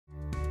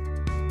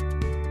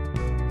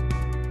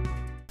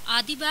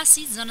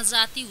आदिवासी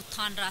जनजाति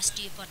उत्थान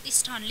राष्ट्रिय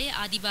प्रतिष्ठानले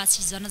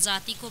आदिवासी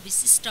जनजातिको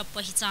विशिष्ट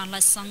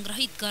पहिचानलाई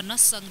संग्रहित गर्न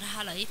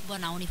संग्रहालय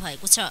बनाउने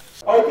भएको छ।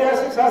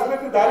 ऐतिहासिक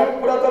सांस्कृतिक धार्मिक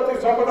पुरातात्विक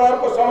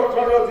सम्पदाहरूको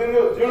संरक्षण र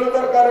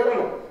जीर्णोद्धार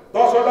कार्यक्रम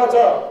 10 वटा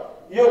छ।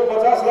 यो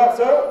 50 लाख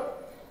छ।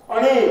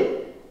 अनि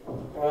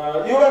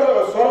युवा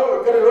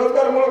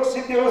रोजगारमूलक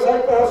सिद्धि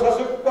व्यवसायिक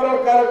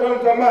सशक्तिकरण कार्यक्रम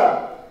जम्मा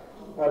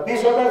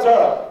 20 वटा छ।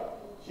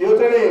 यो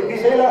चाहिँ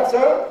 20 लाख छ।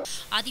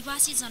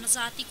 आदिवासी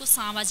जनजातिको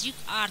सामाजिक,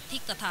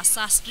 आर्थिक तथा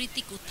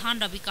सांस्कृतिक उत्थान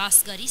र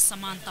विकास गरी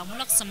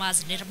समानतामूलक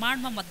समाज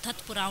निर्माणमा मद्दत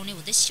पुर्याउने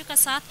उद्देश्यका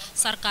साथ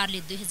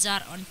सरकारले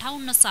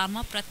 2058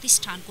 सालमा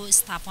प्रतिष्ठानको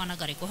स्थापना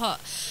गरेको हो।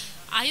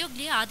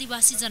 आयोगले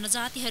आदिवासी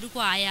जनजातिहरूको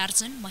आय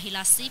आर्जन,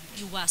 महिला सिप,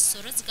 युवा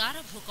स्वरोजगार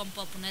र भूकम्प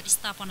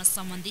पुनर्स्थापना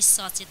सम्बन्धी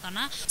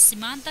सचेतना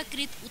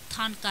सीमान्तकृत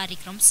उत्थान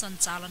कार्यक्रम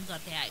सञ्चालन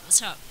गर्दै आएको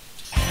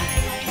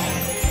छ।